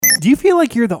Do you feel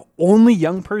like you're the only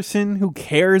young person who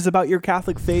cares about your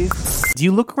Catholic faith? Do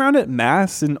you look around at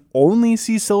Mass and only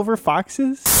see silver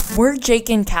foxes? We're Jake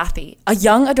and Kathy, a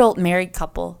young adult married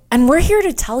couple, and we're here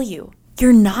to tell you,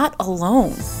 you're not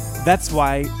alone. That's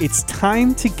why it's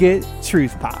time to get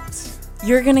Truth Popped.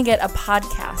 You're going to get a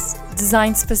podcast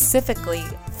designed specifically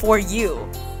for you,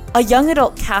 a young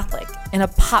adult Catholic in a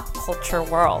pop culture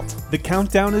world. The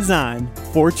countdown is on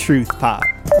for Truth Pop.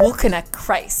 We'll connect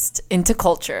Christ into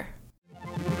culture.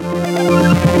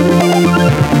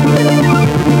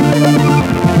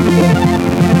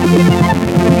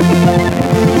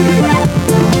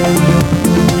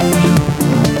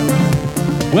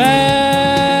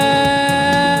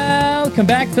 Welcome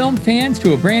back, film fans,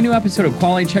 to a brand new episode of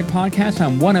Quality Check Podcast.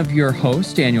 I'm one of your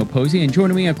hosts, Daniel Posey, and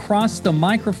joining me across the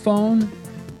microphone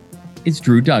is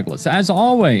Drew Douglas. As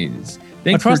always,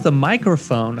 across the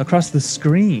microphone, across the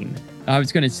screen. I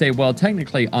was going to say, well,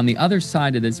 technically, on the other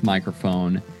side of this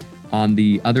microphone, on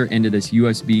the other end of this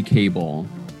USB cable,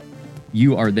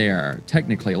 you are there,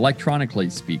 technically, electronically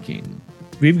speaking.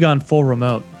 We've gone full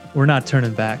remote. We're not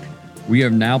turning back. We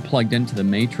have now plugged into the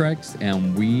Matrix,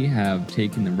 and we have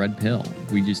taken the red pill.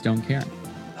 We just don't care.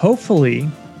 Hopefully,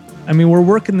 we're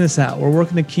working this out. We're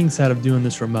working the kinks out of doing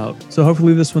this remote. So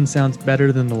hopefully this one sounds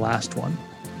better than the last one.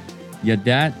 Yeah,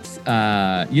 that's,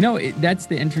 that's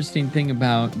the interesting thing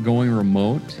about going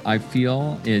remote, I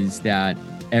feel, is that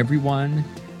everyone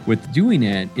with doing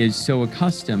it is so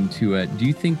accustomed to it. Do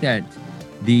you think that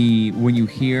when you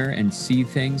hear and see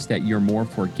things that you're more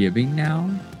forgiving now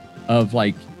of,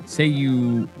 like, say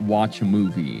you watch a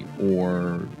movie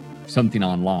or something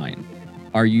online,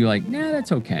 are you like, nah,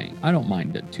 that's okay, I don't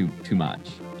mind it too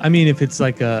much? If it's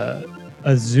like a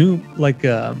Zoom, like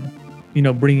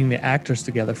bringing the actors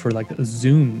together for like a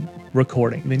Zoom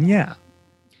recording, then yeah.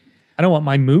 I don't want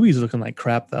my movies looking like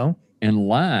crap though.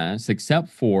 Except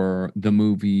for the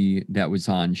movie that was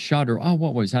on Shudder. Oh,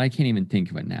 what was that? I can't even think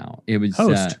of it now. It was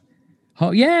Host.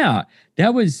 Yeah,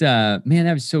 that was that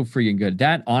was so freaking good.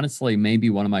 That honestly may be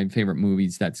one of my favorite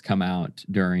movies that's come out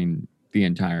during the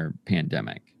entire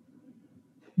pandemic.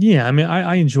 Yeah,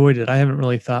 I enjoyed it. I haven't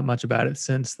really thought much about it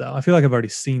since, though. I feel like I've already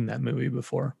seen that movie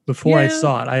before. I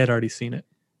saw it, I had already seen it.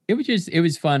 It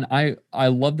was fun. I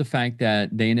love the fact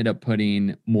that they ended up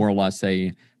putting more or less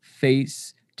a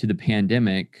face to the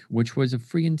pandemic, which was a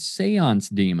freaking seance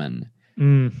demon.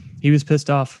 He was pissed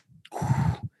off.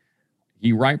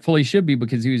 He rightfully should be,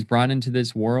 because he was brought into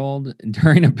this world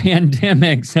during a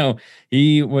pandemic. So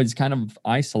he was kind of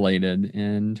isolated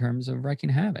in terms of wreaking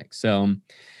havoc. So,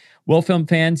 well, film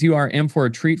fans, you are in for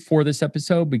a treat for this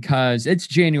episode because it's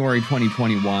January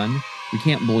 2021. We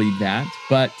can't believe that.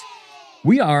 But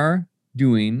we are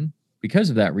doing,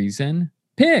 because of that reason,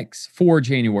 picks for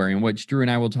January, in which Drew and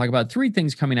I will talk about 3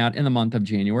 things coming out in the month of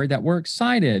January that we're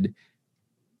excited,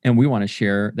 and we want to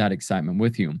share that excitement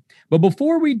with you. But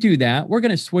before we do that, we're going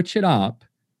to switch it up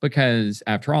because,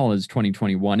 after all, it's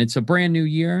 2021. It's a brand new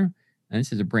year, and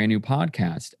this is a brand new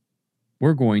podcast.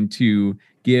 We're going to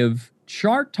give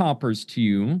chart toppers to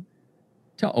you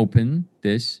to open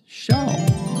this show.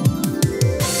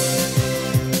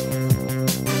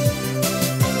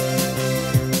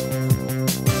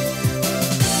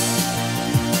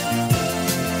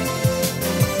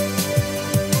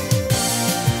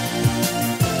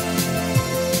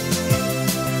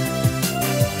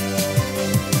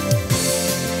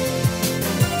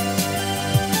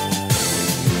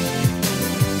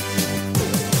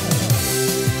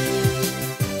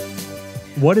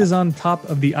 What is on top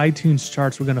of the iTunes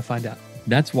charts? We're going to find out.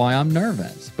 That's why I'm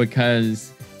nervous,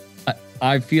 because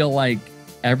I feel like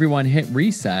everyone hit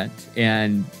reset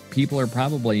and people are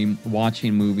probably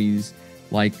watching movies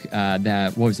like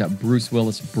that. What was that Bruce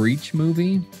Willis Breach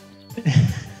movie?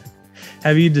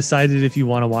 Have you decided if you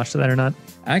want to watch that or not?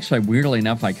 Actually, weirdly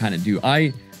enough, I kind of do.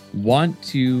 I want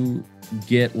to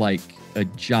get like a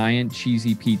giant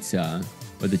cheesy pizza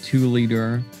with a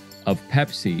 2-liter of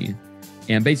Pepsi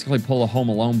and basically pull a Home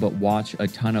Alone, but watch a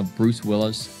ton of Bruce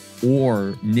Willis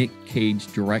or Nick Cage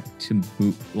direct to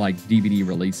like DVD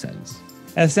releases.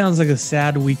 That sounds like a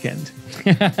sad weekend.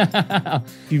 If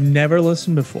you've never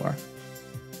listened before,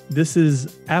 this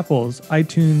is Apple's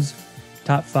iTunes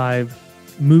Top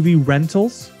 5 movie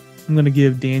rentals. I'm going to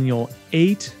give Daniel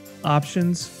 8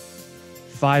 options.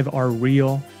 5 are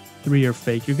real, 3 are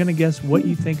fake. You're going to guess what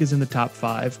you think is in the top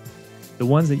 5. The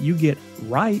ones that you get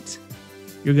right,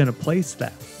 you're going to place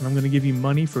that. And I'm going to give you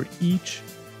money for each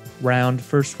round.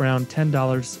 First round,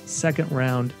 $10. Second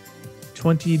round,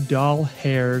 20 doll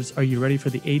hairs. Are you ready for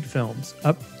the 8 films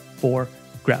up for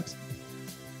grabs?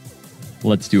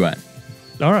 Let's do it.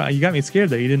 All right, you got me scared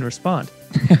there. You didn't respond.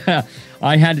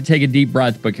 I had to take a deep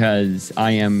breath because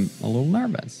I am a little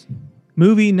nervous.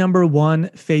 Movie number 1,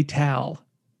 Fatale.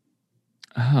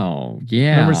 Oh,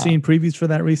 yeah. Remember seeing previews for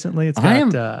that recently? It's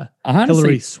got honestly,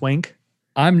 Hilary Swank.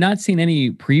 I've not seen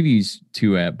any previews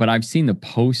to it, but I've seen the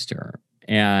poster.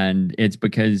 And it's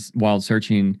because while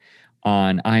searching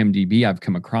on IMDb, I've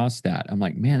come across that. I'm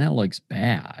like, man, that looks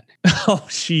bad. Oh,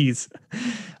 jeez.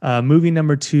 Movie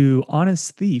number 2,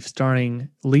 Honest Thief, starring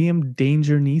Liam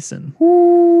Danger Neeson.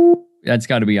 That's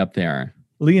got to be up there.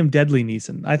 Liam Deadly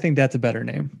Neeson. I think that's a better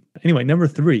name. Anyway, number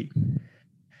 3,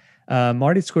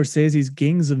 Marty Scorsese's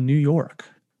Gangs of New York.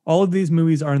 All of these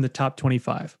movies are in the top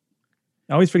 25.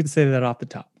 I always forget to say that off the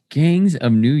top. Gangs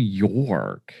of New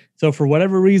York. So for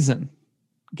whatever reason,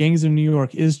 Gangs of New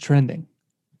York is trending.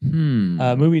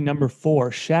 Movie number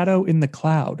 4, Shadow in the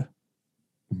Cloud.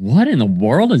 What in the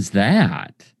world is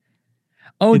that?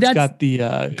 Oh, It's that's got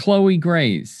the Chloe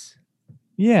Grace.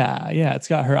 yeah, it's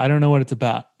got her. I don't know what it's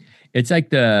about, It's like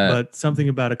but something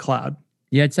about a cloud.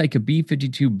 yeah, it's like a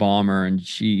B-52 bomber, and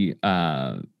she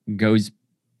goes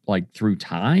like through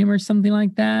time or something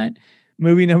like that.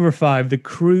 Movie number 5, The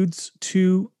Croods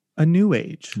 2: A New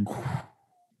Age.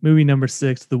 Movie number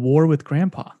 6, The War with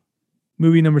Grandpa.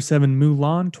 Movie number 7,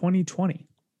 Mulan 2020.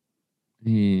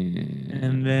 Yeah.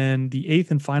 And then the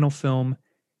 8th and final film,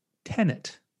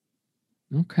 Tenet.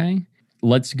 Okay.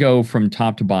 Let's go from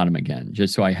top to bottom again,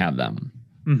 just so I have them.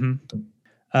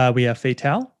 We have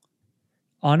Fatale,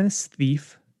 Honest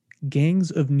Thief, Gangs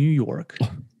of New York,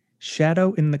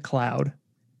 Shadow in the Cloud,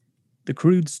 The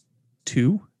Croods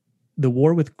 2, The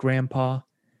War with Grandpa,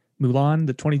 Mulan,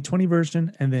 the 2020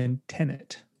 version, and then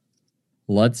Tenet.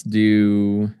 Let's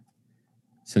do,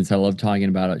 since I love talking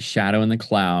about it, Shadow in the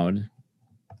Cloud,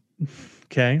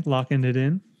 Okay, locking it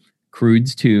in.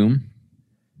 Croods 2,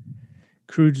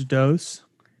 Croods Dose.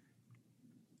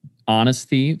 Honest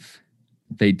Thief,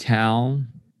 Fatale,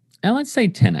 and let's say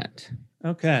Tenet.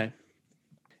 Okay.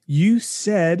 You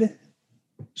said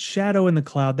Shadow in the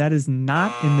Cloud. That is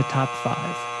not in the top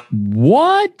 5.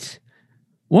 What?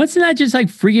 Wasn't that just like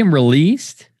freaking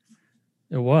released?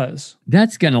 It was.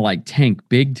 That's gonna like tank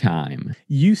big time.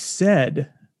 You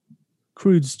said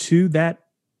Croods 2. That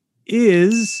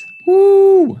is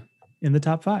Woo! in the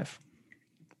top 5.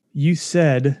 You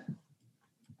said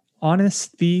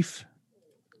Honest Thief.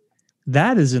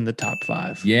 That is in the top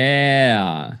 5.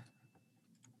 Yeah.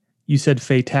 You said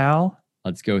Fatale.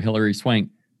 Let's go Hilary Swank.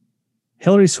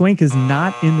 Hilary Swank is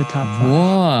not in the top 5.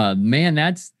 Whoa, man,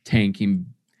 that's tanking.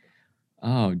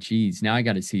 Oh, geez. Now I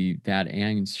got to see that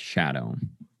and Shadow.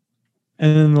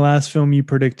 And then the last film you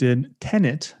predicted,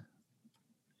 Tenet.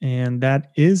 And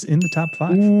that is in the top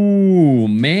 5. Ooh,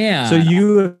 man. So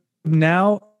you have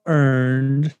now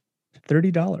earned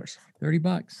 $30.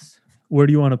 $30. Where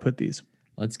do you want to put these?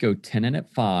 Let's go Tenet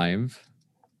at 5.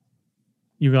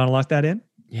 You want to lock that in?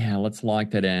 Yeah, let's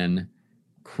lock that in.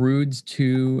 Croods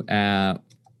 2 at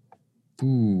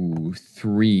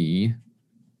 3.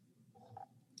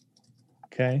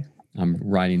 Okay. I'm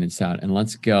writing this out. And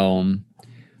let's go.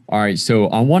 All right, so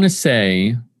I want to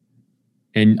say,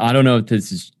 and I don't know if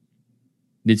this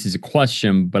is a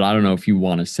question, but I don't know if you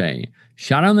want to say,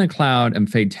 Shadow in the Cloud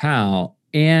and Fatale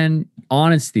and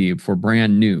Honest Thief for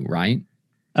brand new, right?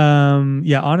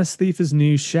 Yeah, Honest Thief is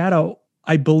new. Shadow,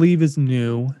 I believe, is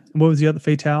new. What was the other?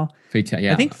 Fatale? Fatale,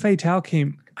 yeah. I think Fatale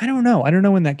came. I don't know. I don't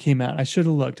know when that came out. I should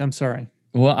have looked. I'm sorry.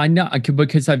 Well, I know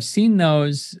because I've seen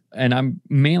those, and I'm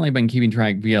mainly been keeping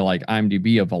track via like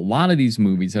IMDb of a lot of these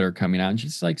movies that are coming out,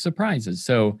 just like surprises.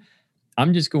 So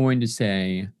I'm just going to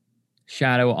say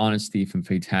Shadow, Honest Thief, and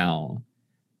Fatale.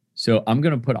 So I'm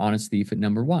going to put Honest Thief at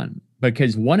number 1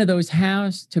 because one of those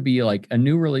has to be like a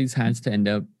new release has to end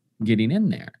up getting in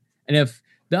there. And if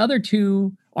the other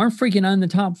two aren't freaking on the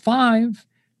top 5,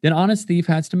 then Honest Thief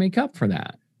has to make up for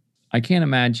that. I can't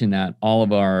imagine that all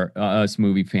of our us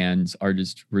movie fans are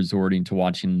just resorting to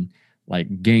watching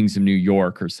like Gangs of New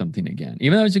York or something again,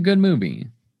 even though it's a good movie.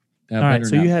 All right,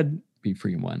 so you had be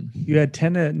free one. You had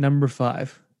 10 at number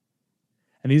 5,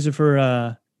 and these are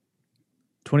for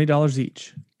 $20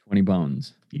 each. 20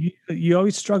 bones. You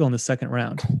always struggle in the second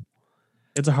round.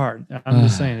 It's hard. I'm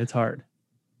just saying it's hard.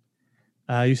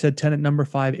 You said 10 at number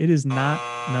 5. It is not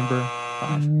number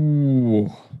 5. Ooh.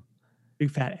 Big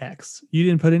fat X. You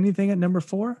didn't put anything at number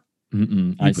 4?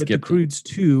 I skipped the Croods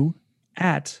 2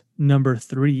 at number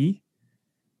 3,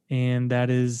 and that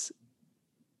is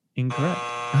incorrect.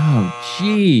 Oh,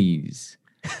 jeez.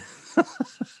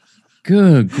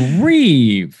 Good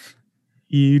grief.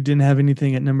 You didn't have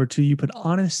anything at number 2. You put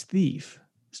Honest Thief,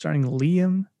 starring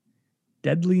Liam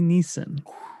Deadly Neeson,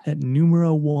 at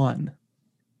numero 1.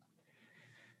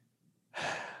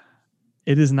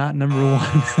 It is not number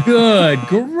one. Good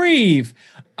grief.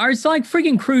 It's like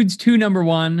freaking Croods 2 number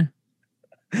 1.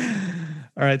 All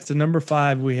right. So number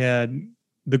 5, we had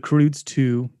The Croods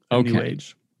 2, A New Okay.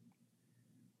 Age.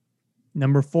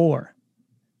 Number 4,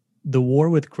 The War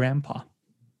with Grandpa.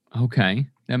 Okay.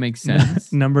 That makes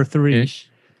sense. Number 3, Ish.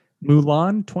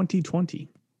 Mulan 2020.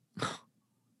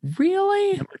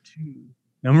 Really?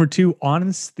 Number 2,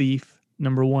 Honest Thief.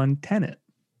 Number 1, Tenet.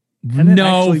 Tenet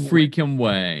No actually freaking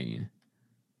way.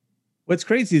 What's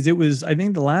crazy is it was, I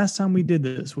think the last time we did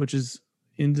this, which is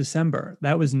in December,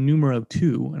 that was numero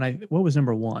 2. And what was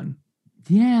number 1?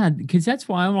 Yeah, because that's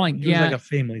why I'm like, It yeah. was like a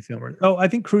family film. Oh, I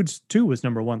think Croods 2 was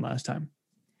number 1 last time.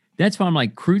 That's why I'm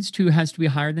like, Croods 2 has to be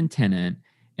higher than Tenet.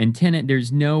 And Tenet,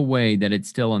 there's no way that it's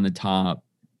still in the top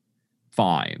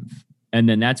 5. And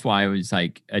then that's why I was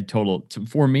like a total,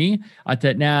 for me, I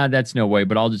thought, nah, that's no way,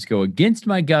 but I'll just go against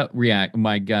my gut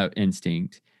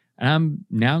instinct. And I'm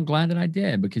now glad that I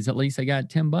did, because at least I got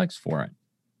 $10 for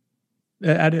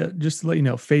it. Just to let you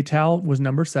know, Fatale was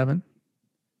number 7.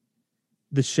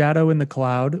 The Shadow in the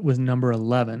Cloud was number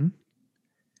 11.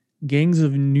 Gangs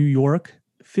of New York,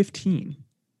 15.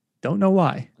 Don't know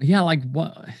why. Yeah, like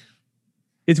what?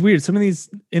 It's weird. Some of these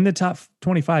in the top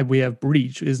 25, we have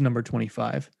Breach is number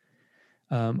 25.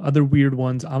 Other weird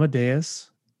ones,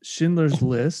 Amadeus, Schindler's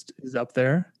List is up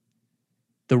there.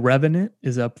 The Revenant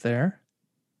is up there.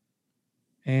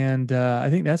 And I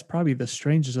think that's probably the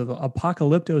strangest of the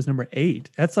Apocalypto is number 8.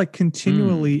 That's like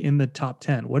continually in the top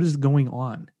 10. What is going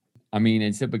on? I mean,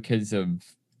 is it because of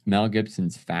Mel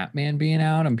Gibson's Fat Man being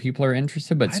out and people are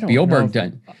interested? But I don't Spielberg know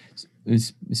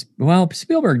didn't. Well,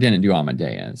 Spielberg didn't do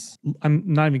Amadeus. I'm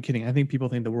not even kidding. I think people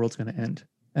think the world's going to end.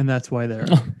 And that's why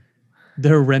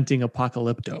they're renting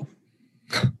Apocalypto.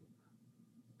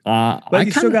 But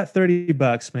you still got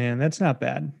 $30, man. That's not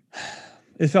bad.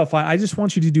 It felt fine. I just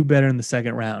want you to do better in the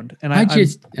second round. And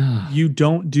you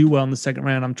don't do well in the second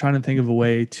round. I'm trying to think of a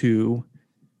way to,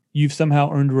 you've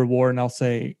somehow earned a reward. And I'll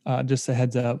say, just a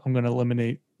heads up, I'm going to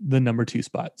eliminate the number 2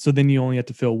 spot. So then you only have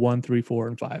to fill 1, 3, 4,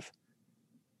 and 5.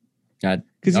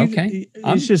 Because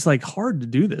it's just like hard to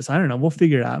do this. I don't know. We'll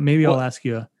figure it out. Maybe I'll ask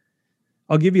you.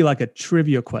 I'll give you like a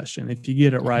trivia question. If you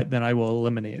get it right, then I will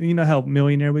eliminate it. You know how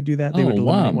Millionaire would do that? They would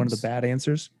eliminate one of the bad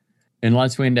answers.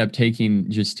 Unless we end up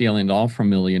just stealing it all from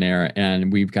Millionaire,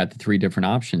 and we've got the 3 different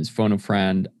options: phone a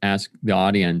friend, ask the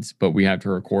audience, but we have to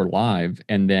record live.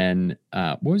 And then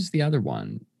what was the other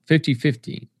one?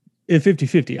 50-50.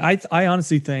 50-50. I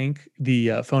honestly think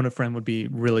the phone a friend would be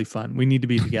really fun. We need to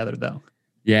be together though.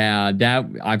 Yeah,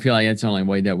 I feel like that's the only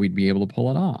way that we'd be able to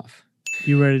pull it off.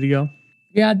 You ready to go?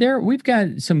 Yeah, we've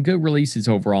got some good releases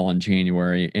overall in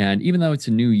January. And even though it's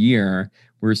a new year,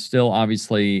 we're still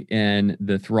obviously in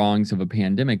the throngs of a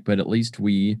pandemic, but at least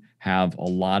we have a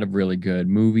lot of really good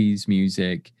movies,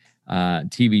 music,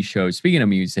 TV shows. Speaking of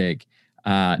music,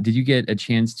 did you get a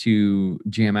chance to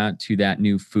jam out to that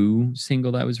new Foo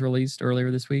single that was released earlier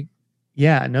this week?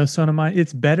 Yeah, No Son of Mine.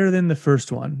 It's better than the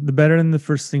first one. Better than the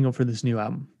first single for this new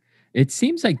album. It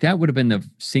seems like that would have been the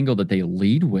single that they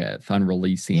lead with on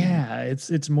releasing. Yeah,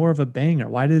 it's more of a banger.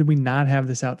 Why did we not have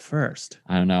this out first?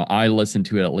 I don't know. I listened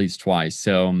to it at least twice.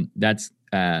 So that's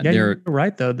you're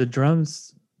right though. The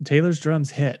drums, Taylor's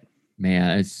drums hit.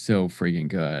 Man, it's so freaking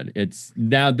good. It's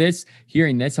now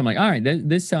hearing this, I'm like, all right,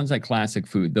 this sounds like classic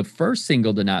Foo. The first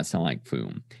single did not sound like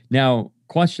Foo. Now,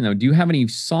 question though, do you have any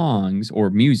songs or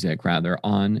music rather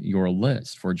on your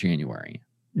list for January?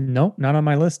 No, not on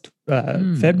my list.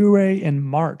 February and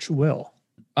March will.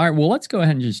 All right, well, let's go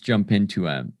ahead and just jump into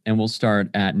it. And we'll start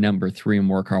at number 3 and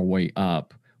work our way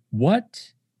up.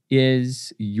 What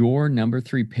is your number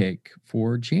 3 pick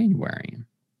for January?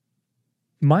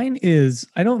 Mine is,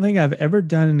 I don't think I've ever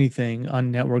done anything on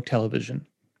network television.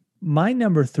 My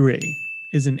number 3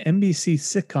 is an NBC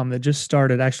sitcom that just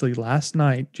started actually last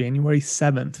night, January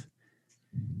 7th.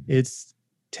 It's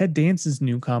Ted Dance's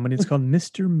new comedy. It's called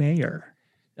Mr. Mayor.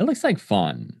 It looks like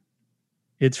fun.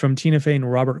 It's from Tina Fey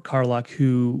and Robert Carlock,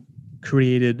 who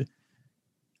created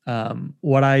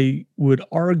what I would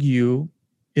argue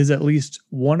is at least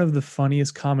one of the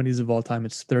funniest comedies of all time.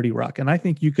 It's 30 Rock. And I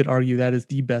think you could argue that is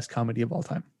the best comedy of all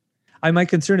time. My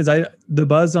concern is the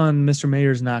buzz on Mr.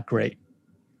 Mayor is not great.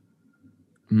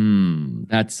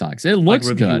 That sucks. It looks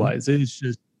like good. Wise. It's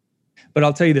just, but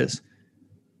I'll tell you this,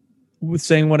 with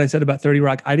saying what I said about 30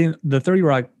 Rock, the 30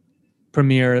 Rock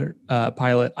premiere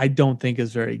pilot, I don't think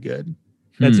is very good.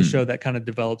 That's a show that kind of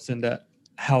develops into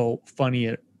how funny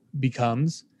it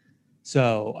becomes.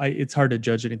 So it's hard to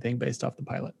judge anything based off the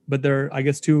pilot. But I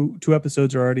guess two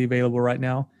episodes are already available right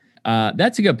now.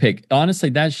 That's a good pick.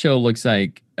 Honestly, that show looks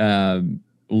like a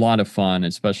lot of fun,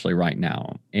 especially right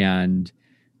now. And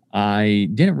I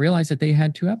didn't realize that they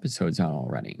had 2 episodes out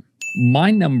already.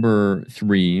 My number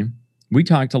 3, we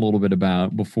talked a little bit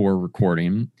about before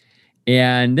recording,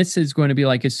 and this is going to be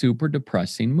like a super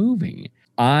depressing movie.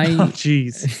 Oh,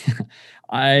 jeez.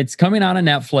 It's coming out on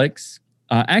Netflix.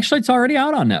 Actually, it's already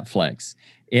out on Netflix.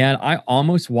 And I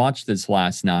almost watched this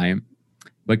last night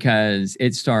because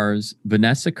it stars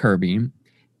Vanessa Kirby.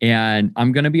 And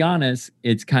I'm going to be honest,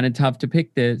 it's kind of tough to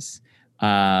pick this,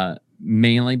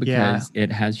 mainly because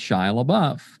it has Shia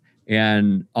LaBeouf.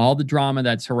 And all the drama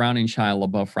that's surrounding Shia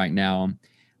LaBeouf right now,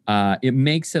 it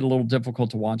makes it a little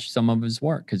difficult to watch some of his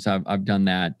work because I've done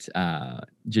that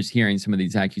just hearing some of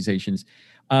these accusations.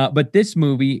 But this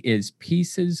movie is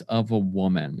Pieces of a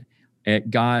Woman.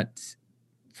 It got,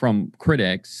 from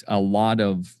critics, a lot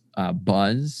of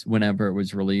buzz whenever it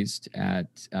was released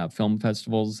at film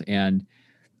festivals. And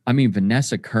I mean,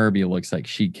 Vanessa Kirby looks like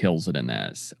she kills it in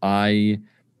this. I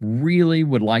really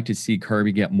would like to see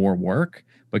Kirby get more work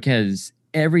because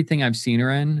everything I've seen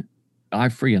her in, I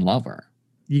freaking love her.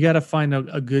 You got to find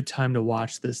a good time to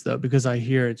watch this, though, because I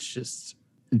hear it's just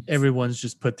everyone's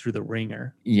just put through the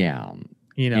ringer. Yeah.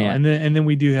 You know, and then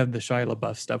we do have the Shia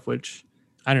LaBeouf stuff, which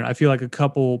I don't know. I feel like a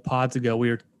couple pods ago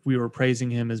we were praising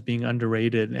him as being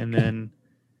underrated, and then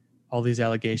all these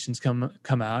allegations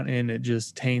come out, and it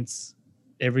just taints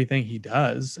everything he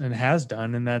does and has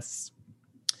done, and that's,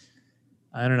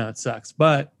 I don't know, it sucks.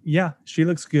 But yeah, she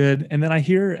looks good, and then I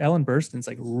hear Ellen Burstyn's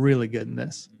like really good in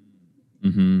this.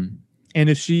 Mm-hmm. And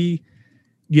if she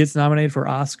gets nominated for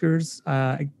Oscars,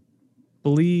 I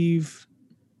believe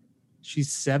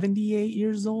she's 78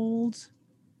 years old.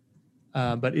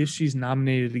 But if she's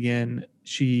nominated again,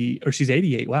 she's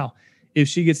 88. Wow. If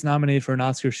she gets nominated for an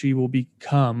Oscar, she will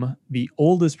become the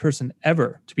oldest person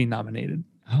ever to be nominated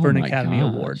for an Academy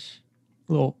Award.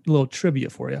 Little trivia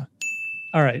for you.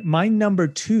 All right. My number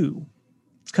 2,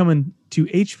 it's coming to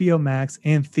HBO Max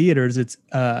and theaters. It's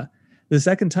the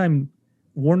second time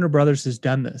Warner Brothers has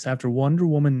done this after Wonder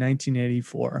Woman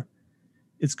 1984.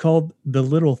 It's called The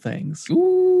Little Things.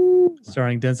 Ooh.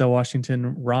 Starring Denzel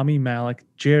Washington, Rami Malek,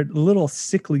 little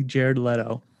sickly Jared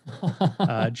Leto.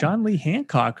 John Lee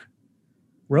Hancock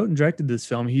wrote and directed this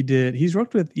film. He's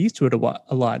worked with Eastwood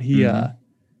a lot. He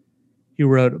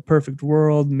wrote A Perfect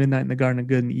World, Midnight in the Garden of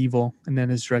Good and Evil, and then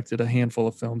has directed a handful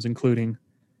of films, including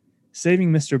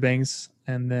Saving Mr. Banks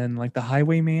and then like The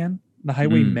Highwaymen, for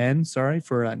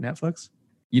Netflix.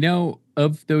 You know,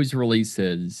 of those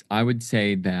releases, I would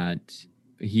say that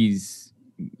he's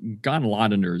got a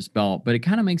lot under his belt, but it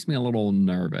kind of makes me a little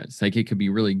nervous. Like it could be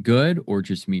really good or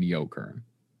just mediocre.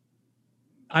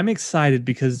 I'm excited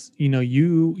because, you know,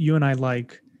 you and I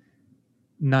like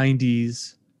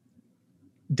 90s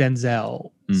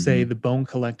Denzel, say The Bone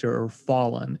Collector or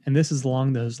Fallen. And this is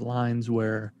along those lines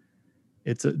where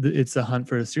it's a hunt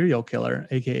for a serial killer,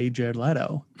 aka Jared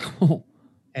Leto.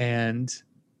 And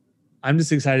I'm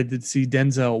just excited to see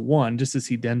Denzel, just to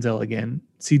see Denzel again,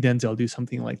 see Denzel do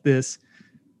something like this.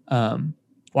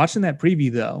 Watching that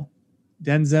preview though,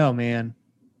 Denzel, man,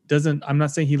 I'm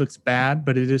not saying he looks bad,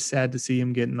 but it is sad to see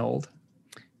him getting old.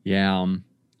 Yeah.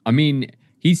 I mean,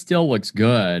 he still looks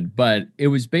good, but it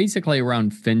was basically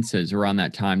around Fences around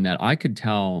that time that I could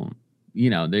tell, you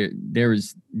know, there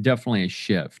was definitely a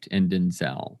shift in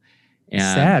Denzel. And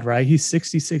sad, right? He's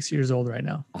 66 years old right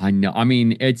now. I know. I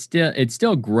mean, it's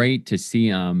still great to see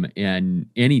him in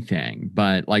anything,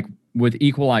 but like with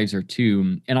Equalizer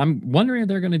 2, and I'm wondering if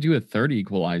they're going to do a third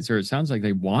Equalizer. It sounds like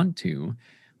they want to,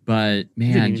 but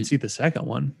man, I didn't even see the second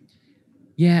one.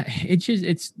 Yeah,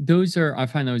 I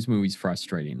find those movies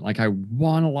frustrating. Like I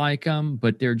want to like them,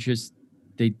 but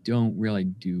they don't really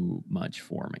do much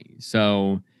for me.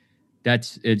 So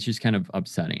it's just kind of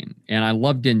upsetting. And I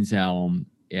love Denzel.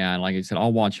 And like I said,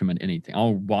 I'll watch him in anything.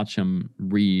 I'll watch him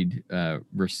read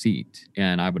Receipt,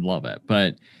 and I would love it.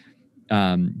 But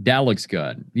that looks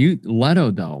good.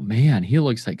 Leto, though, man, he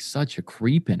looks like such a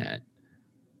creep in it.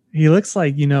 He looks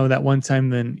like, you know, that one time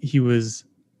then he was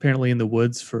apparently in the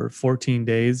woods for 14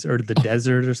 days or the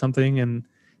desert or something and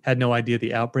had no idea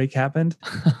the outbreak happened.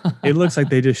 It looks like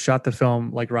they just shot the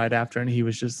film like right after, and he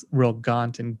was just real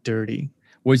gaunt and dirty.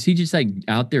 Was he just like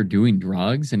out there doing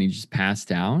drugs and he just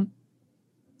passed out?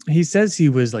 He says he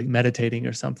was like meditating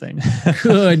or something.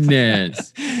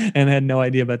 Goodness. And had no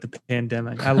idea about the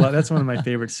pandemic. That's one of my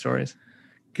favorite stories.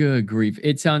 Good grief.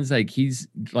 It sounds like he's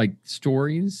like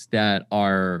stories that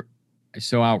are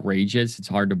so outrageous, it's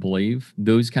hard to believe.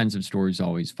 Those kinds of stories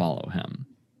always follow him.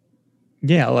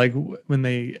 Yeah, like when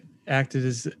they acted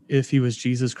as if he was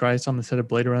Jesus Christ on the set of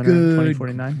Blade Runner in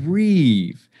 2049. Good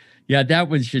grief. Yeah, that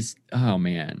was just, oh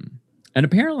man. And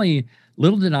apparently,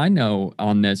 little did I know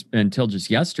on this until just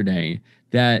yesterday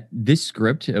that this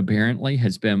script apparently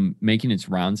has been making its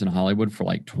rounds in Hollywood for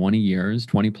like 20 years,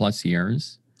 20 plus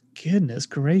years. Goodness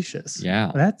gracious.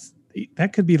 Yeah.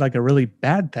 That could be like a really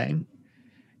bad thing.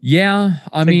 Yeah.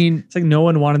 I It's mean, it's like no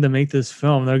one wanted to make this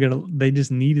film. They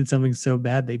just needed something so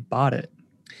bad they bought it.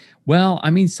 well, I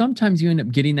mean, sometimes you end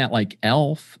up getting that like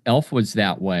Elf. Elf was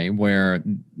that way where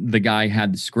the guy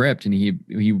had the script and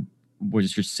he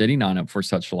was just sitting on it for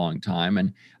such a long time.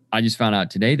 And I just found out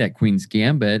today that Queen's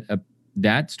Gambit,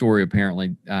 that story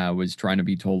apparently was trying to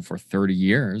be told for 30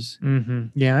 years. Mm-hmm.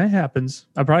 Yeah, it happens.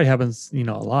 It probably happens, a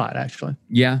lot actually.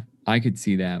 Yeah, I could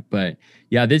see that. But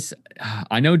yeah,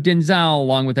 I know Denzel,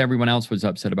 along with everyone else, was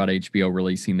upset about HBO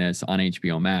releasing this on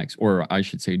HBO Max, or I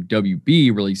should say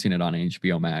WB releasing it on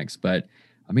HBO Max. But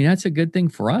I mean, that's a good thing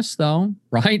for us though,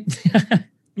 right?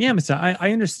 Yeah, but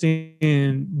I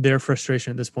understand their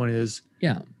frustration at this point is,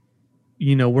 Yeah.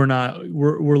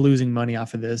 we're losing money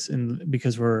off of this, and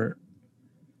because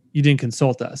you didn't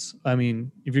consult us. I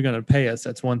mean, if you're going to pay us,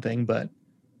 that's one thing, but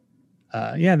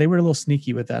yeah, they were a little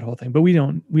sneaky with that whole thing, but we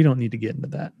don't need to get into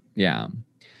that. Yeah.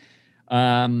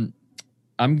 I'm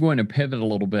going to pivot a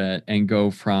little bit and go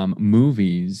from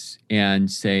movies and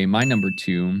say my number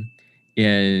 2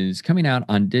 is coming out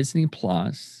on Disney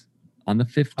Plus on the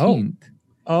 15th.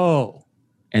 Oh,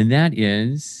 And that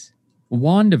is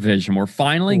WandaVision. We're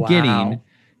finally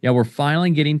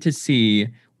getting to see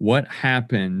what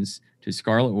happens to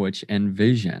Scarlet Witch and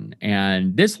Vision.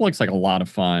 And this looks like a lot of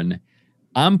fun.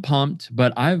 I'm pumped,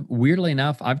 but weirdly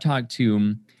enough, I've talked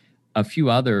to a few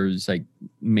others, like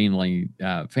mainly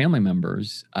family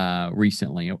members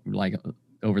recently, like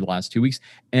over the last 2 weeks.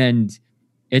 And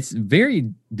it's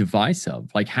very divisive.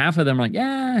 Like half of them are like,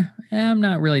 yeah, I'm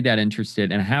not really that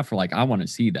interested. And half are like, I want to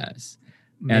see this.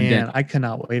 man, And then, I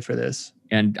cannot wait for this.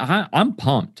 and I'm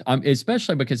pumped,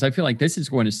 especially because I feel like this is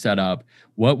going to set up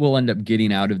what we'll end up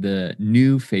getting out of the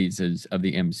new phases of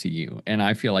the MCU. And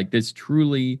I feel like this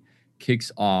truly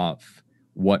kicks off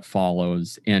what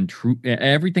follows, and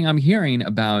everything I'm hearing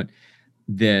about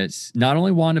this, not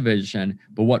only WandaVision,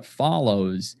 but what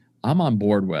follows, I'm on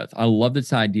board with. I love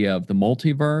this idea of the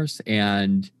multiverse,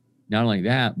 and not only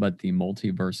that, but the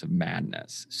multiverse of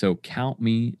madness. So count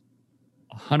me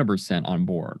 100% on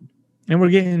board. And we're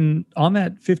getting, on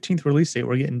that 15th release date,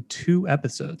 we're getting 2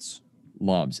 episodes.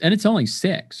 Loves. And it's only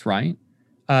 6, right?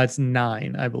 It's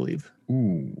 9, I believe.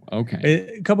 Ooh,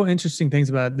 okay. A couple of interesting things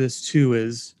about this too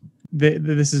is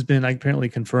this has been apparently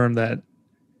confirmed that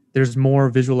there's more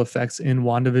visual effects in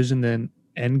WandaVision than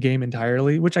Endgame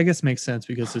entirely, which I guess makes sense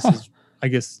because this is, I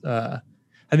guess, I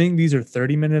think these are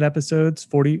 30-minute episodes,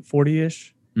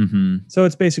 40-ish. Mm-hmm. So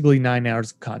it's basically 9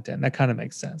 hours of content. That kind of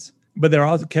makes sense. But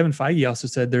Kevin Feige also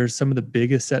said there's some of the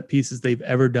biggest set pieces they've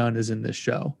ever done is in this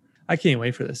show. I can't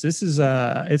wait for this. This is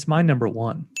it's my number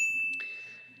 1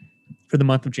 for the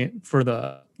month of for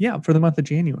the month of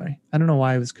January. I don't know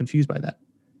why I was confused by that.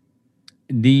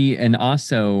 And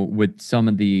also with some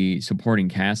of the supporting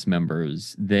cast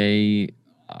members, they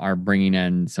are bringing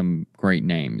in some great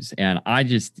names. And I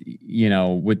just,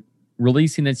 with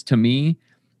releasing this, to me,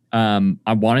 I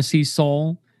want to see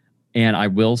Soul, and I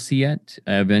will see it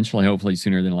eventually, hopefully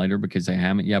sooner than later, because I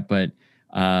haven't yet. But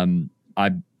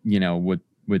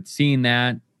with seeing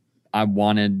that, I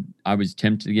was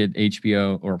tempted to get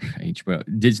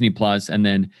HBO Disney Plus, and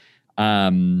then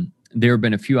there have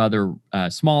been a few other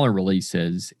smaller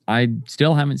releases. I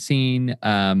still haven't seen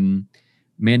Mandalorian,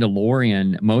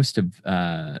 most of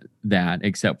that,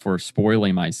 except for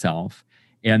spoiling myself.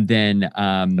 And then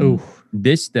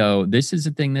this is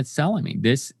a thing that's selling me.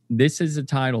 This is a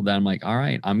title that I'm like, all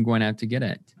right, I'm going to have to get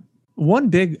it. One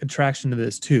big attraction to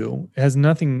this too, it has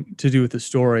nothing to do with the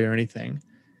story or anything,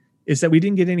 is that we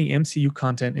didn't get any MCU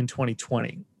content in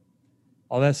 2020.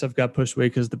 All that stuff got pushed away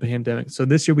because of the pandemic. So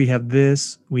this year we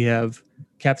have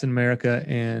Captain America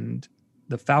and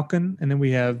the Falcon, and then we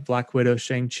have Black Widow,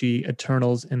 Shang-Chi,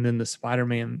 Eternals, and then the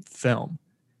Spider-Man film.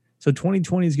 So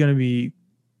 2020 is going to be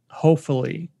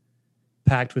hopefully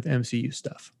packed with MCU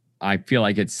stuff. I feel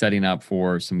like it's setting up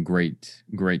for some great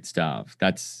stuff.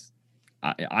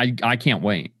 I can't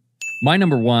wait. My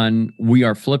number 1, we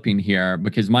are flipping here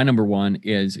because my number 1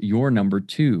 is your number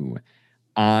 2.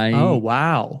 Oh,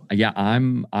 wow. Yeah,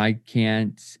 I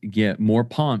can't get more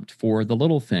pumped for The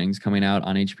Little Things coming out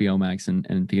on HBO Max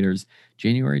and theaters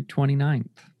January 29th.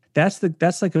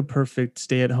 That's like a perfect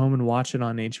stay at home and watch it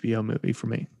on HBO movie for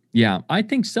me. Yeah, I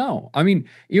think so. I mean,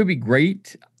 it would be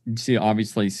great to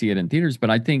obviously see it in theaters, but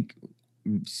I think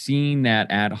seeing that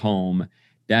at home,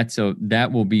 that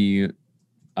will be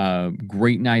a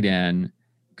great night in.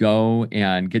 Go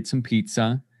and get some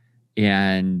pizza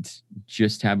and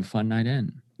just have a fun night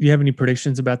in. You have any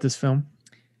predictions about this film?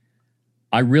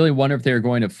 I really wonder if they're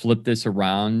going to flip this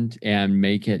around and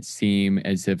make it seem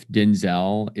as if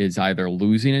Denzel is either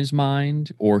losing his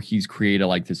mind or he's created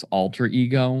like this alter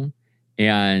ego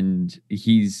and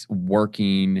he's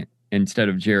working instead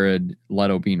of Jared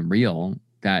Leto being real,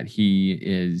 that he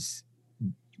is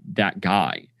that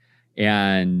guy.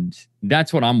 And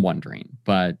that's what I'm wondering.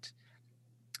 But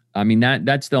I mean,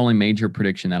 that's the only major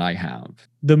prediction that I have.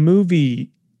 The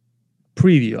movie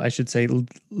preview, I should say,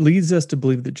 leads us to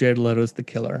believe that Jared Leto is the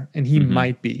killer, and he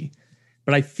might be.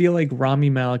 But I feel like Rami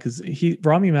Malek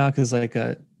is like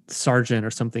a sergeant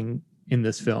or something in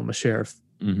this film, a sheriff.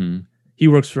 He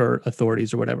works for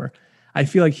authorities or whatever. I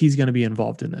feel like he's going to be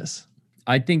involved in this.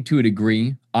 I think to a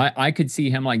degree, I could see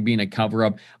him like being a cover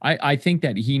up. I think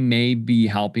that he may be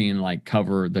helping like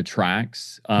cover the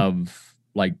tracks of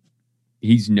like,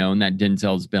 he's known that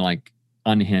Denzel's been like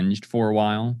unhinged for a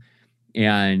while.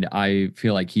 And I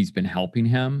feel like he's been helping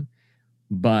him,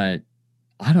 but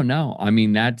I don't know. I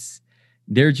mean,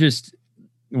 they're just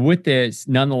with this.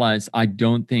 Nonetheless, I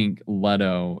don't think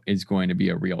Leto is going to be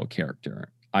a real character.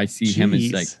 I see him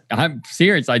as like, I'm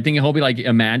serious. I think he'll be like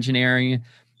imaginary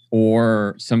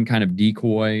or some kind of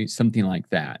decoy, something like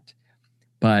that.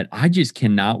 But I just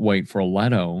cannot wait for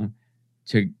Leto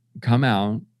to come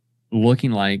out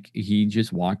looking like he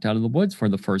just walked out of the woods for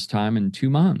the first time in 2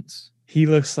 months. He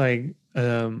looks like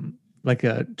a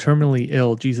terminally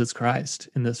ill Jesus Christ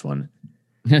in this one.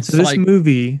 So this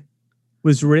movie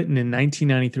was written in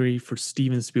 1993 for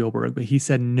Steven Spielberg, but he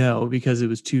said no because it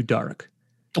was too dark.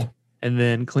 Oh. And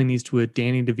then Clint Eastwood,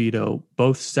 Danny DeVito,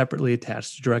 both separately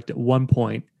attached to direct at one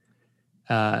point.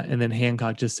 And then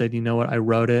Hancock just said, you know what? I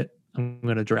wrote it. I'm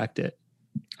going to direct it.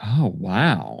 Oh,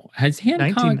 wow. Has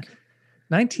Hancock...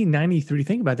 1993.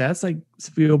 Think about that. That's like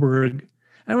Spielberg.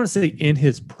 I don't want to say in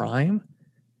his prime,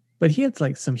 but he had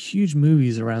like some huge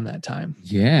movies around that time.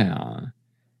 Yeah.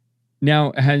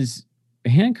 Now, has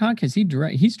Hancock,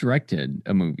 he's directed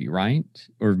a movie, right?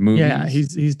 Or movies? Yeah,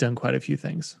 he's done quite a few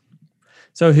things.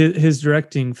 So his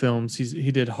directing films,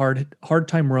 he did Hard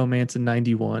Time Romance in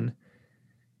 91.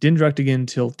 Didn't direct again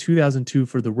until 2002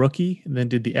 for The Rookie, and then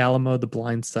did The Alamo, The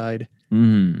Blind Side,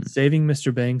 Saving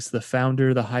Mr. Banks, The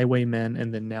Founder, The Highwaymen,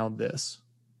 and then now this.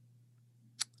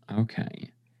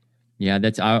 Okay. Yeah,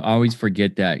 I always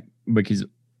forget that because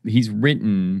he's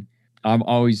written, I've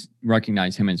always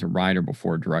recognized him as a writer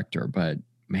before director, but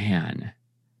man.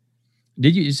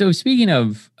 So speaking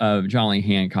of John Lee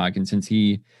Hancock, and since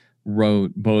he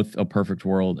wrote both A Perfect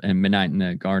World and Midnight in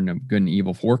the Garden of Good and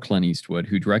Evil for Clint Eastwood,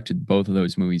 who directed both of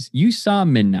those movies. You saw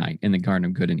Midnight in the Garden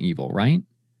of Good and Evil, right?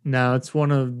 No, it's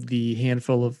one of the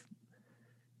handful of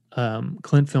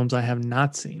Clint films I have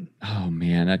not seen. Oh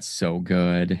man, that's so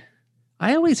good.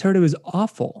 I always heard it was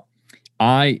awful.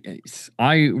 I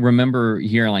remember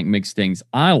hearing like mixed things.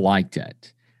 I liked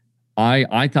it.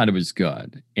 I thought it was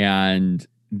good. And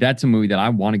that's a movie that I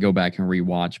want to go back and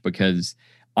rewatch because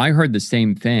I heard the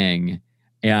same thing.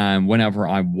 And whenever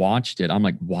I watched it, I'm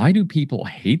like, why do people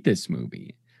hate this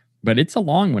movie? But it's a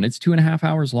long one. It's 2.5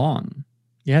 hours long.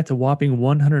 Yeah, it's a whopping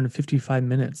 155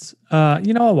 minutes.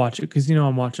 I'll watch it because,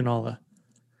 I'm watching all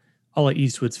of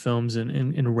Eastwood's films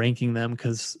and ranking them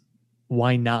because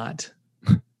why not?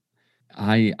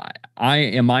 I,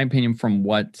 in my opinion, from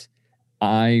what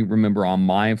I remember on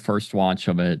my first watch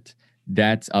of it,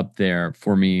 that's up there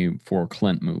for me for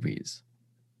Clint movies.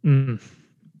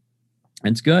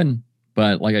 It's good.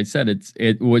 But like I said,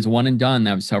 it was one and done.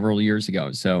 That was several years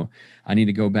ago. So I need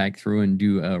to go back through and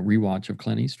do a rewatch of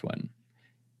Clint Eastwood.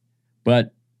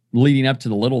 But leading up to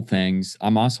The Little Things,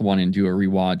 I'm also wanting to do a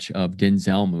rewatch of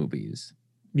Denzel movies.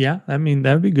 Yeah, I mean,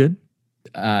 that would be good.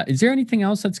 Is there anything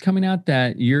else that's coming out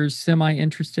that you're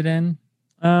semi-interested in?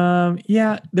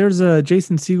 Yeah, there's a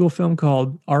Jason Segel film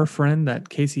called Our Friend that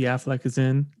Casey Affleck is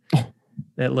in.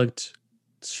 That looked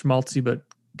schmaltzy, but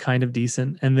kind of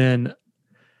decent. And then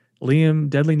Liam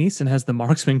Deadly Neeson has The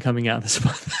Marksman coming out this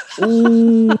month.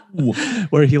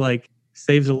 Where he like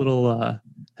saves a little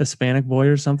Hispanic boy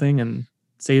or something and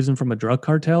saves him from a drug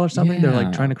cartel or something. Yeah. They're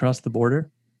like trying to cross the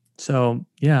border. So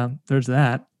yeah, there's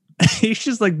that. He's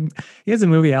just like, he has a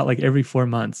movie out like every 4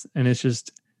 months and it's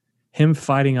just him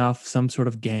fighting off some sort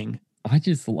of gang. I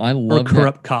love or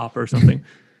corrupt cop or something.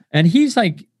 And he's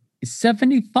like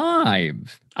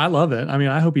 75. I love it. I mean,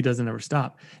 I hope he doesn't ever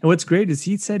stop. And what's great is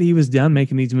he said he was done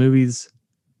making these movies.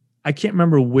 I can't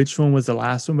remember which one was the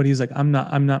last one, but he's like, I'm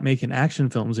not making action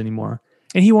films anymore.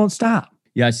 And he won't stop.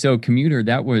 Yeah. So Commuter,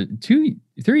 that was 3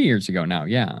 years ago now.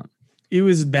 Yeah. It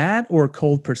was that or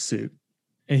Cold Pursuit.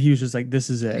 And he was just like, this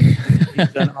is it.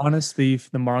 He's done Honest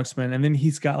Thief, The Marksman, and then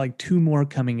he's got like 2 more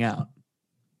coming out.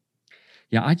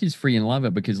 Yeah, I just freaking love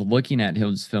it because looking at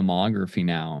his filmography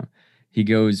now, he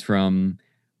goes from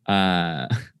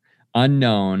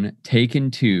Unknown,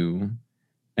 Taken 2,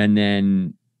 and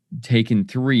then Taken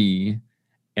 3,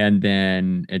 and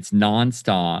then it's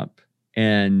Nonstop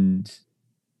and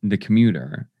The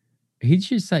Commuter. He's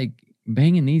just like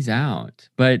banging these out.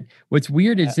 But what's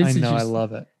weird is this is just, I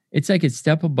love it. It's like a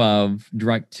step above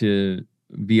direct to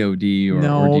VOD or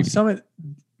No, DVD. some of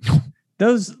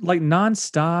those like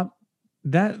Nonstop.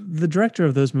 That the director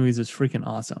of those movies is freaking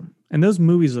awesome, and those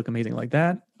movies look amazing. Like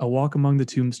that, A Walk Among the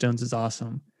Tombstones is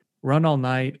awesome. Run All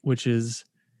Night, which is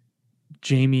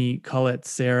Jamie Cullett,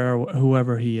 Sarah,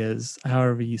 whoever he is,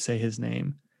 however you say his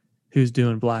name, who's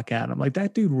doing Black Adam. Like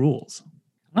that dude rules.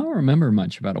 I don't remember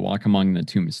much about A Walk Among the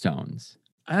Tombstones.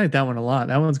 I like that one a lot.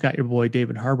 That one's got your boy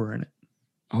David Harbour in it.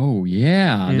 Oh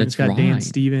yeah, And that's it's got right. Dan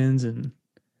Stevens, and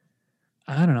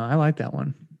I don't know. I like that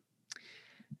one.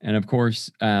 And of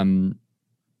course,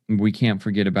 we can't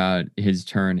forget about his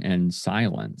turn in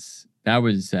Silence. That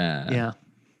was Yeah,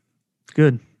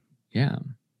 good. yeah.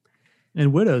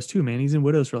 And Widows too, man. He's in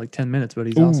Widows for like 10 minutes, but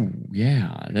he's Ooh, awesome.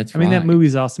 yeah, that's I mean, right. that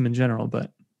movie's awesome in general,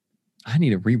 but I need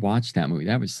to rewatch that movie.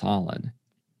 That was solid.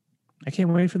 I can't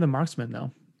wait for The Marksman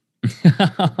though.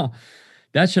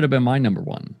 That should have been my number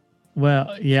one.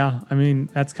 Well, yeah. I mean,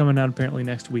 that's coming out apparently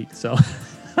next week, so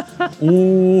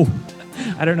Oh,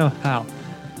 I don't know how.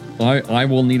 I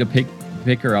will need a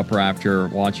picker upper after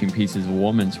watching Pieces of a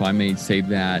Woman, so I may save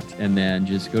that and then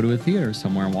just go to a theater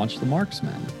somewhere and watch The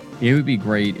Marksman. It would be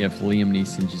great if Liam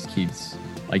Neeson just keeps,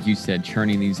 like you said,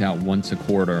 churning these out once a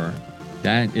quarter.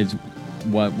 That is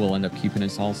what will end up keeping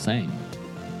us all sane.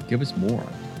 Give us more.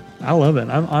 I love it.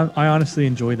 I honestly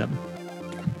enjoy them.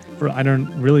 I don't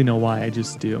really know why. I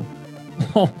just do.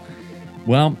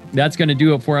 Well, that's going to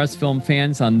do it for us film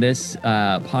fans on this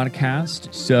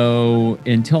podcast. So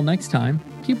until next time,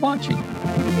 keep watching.